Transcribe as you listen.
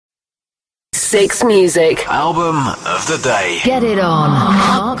Six Music. Album of the day. Get it on.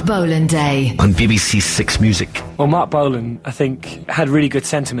 Marc Bolan Day. On BBC Six Music. Well, Marc Bolan, I think, had really good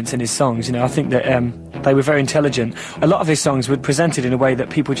sentiments in his songs. You know, I think that they were very intelligent. A lot of his songs were presented in a way that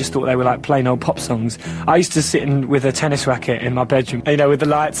people just thought they were like plain old pop songs. I used to sit with a tennis racket in my bedroom, you know, with the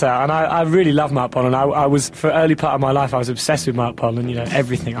lights out, and I really love Marc Bolan. I was, for an early part of my life, I was obsessed with Marc Bolan, you know,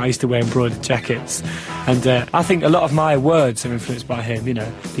 everything. I used to wear embroidered jackets, and I think a lot of my words are influenced by him, you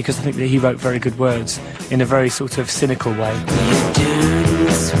know, because I think that he wrote very good words in a very sort of cynical way.